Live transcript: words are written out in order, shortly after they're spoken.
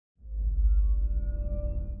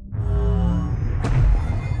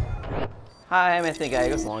Hi, I'm Anthony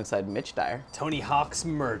Gallegos alongside Mitch Dyer. Tony Hawk's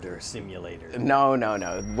Murder Simulator. No.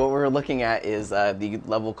 What we're looking at is the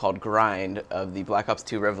level called Grind of the Black Ops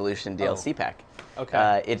 2 Revolution DLC pack.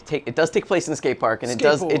 Okay. It does take place in a skate park, and it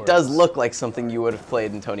does look like something you would have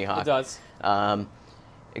played in Tony Hawk. It does.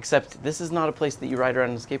 Except this is not a place that you ride around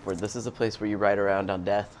on a skateboard. This is a place where you ride around on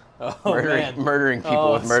death. Murdering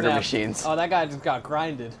people with murder machines. Oh, that guy just got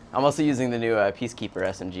grinded. I'm also using the new Peacekeeper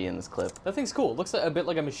SMG in this clip. That thing's cool. It looks a bit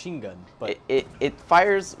like a machine gun. But it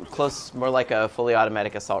fires close, more like a fully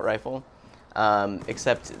automatic assault rifle,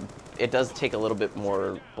 except it does take a little bit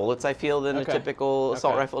more bullets, I feel, than a typical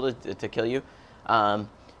assault rifle to kill you.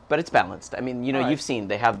 But it's balanced. I mean, you know, you've seen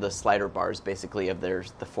they have the slider bars basically of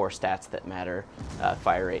the 4 stats that matter,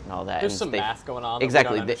 fire rate and all that. There's some math going on.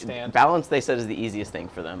 Exactly. That we don't understand. Balance, they said, is the easiest thing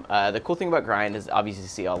for them. The cool thing about Grind is obviously you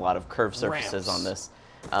see a lot of curved surfaces on this.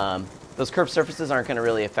 Those curved surfaces aren't going to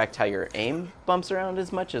really affect how your aim bumps around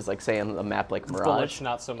as much as, like, say, on a map like Mirage. Bullets,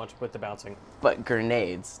 not so much with the bouncing. But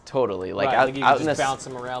grenades, totally. Like right, out in in bounce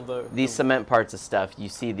them around these cement parts of stuff, you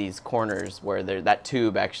see these corners where that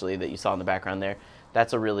tube actually that you saw in the background there.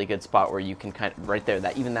 That's a really good spot where you can kind of, right there,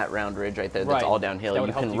 even that round ridge right there, that's all downhill.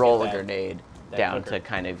 You can roll a grenade down to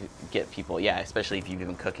kind of get people, especially if you've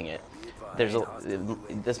been cooking it.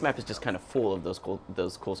 This map is just kind of full of those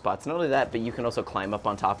cool spots. Not only that, but you can also climb up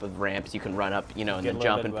on top of ramps. You can run up, you know, and then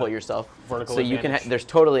jump and pull yourself. Vertical so you can. There's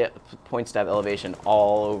totally points to have elevation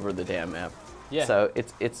all over the damn map. Yeah. So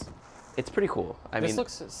it's pretty cool. I mean, this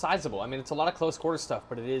looks sizable. I mean, it's a lot of close quarter stuff,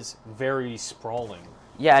 but it is very sprawling.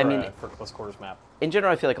 Yeah, I mean, for a close quarters map. In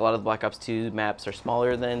general, I feel like a lot of the Black Ops 2 maps are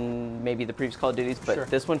smaller than maybe the previous Call of Duties,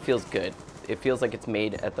 but this one feels good. It feels like it's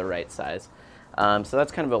made at the right size. So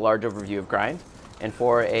that's kind of a large overview of Grind. And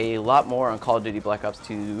for a lot more on Call of Duty Black Ops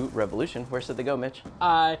 2 Revolution, where should they go, Mitch?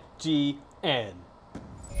 IGN.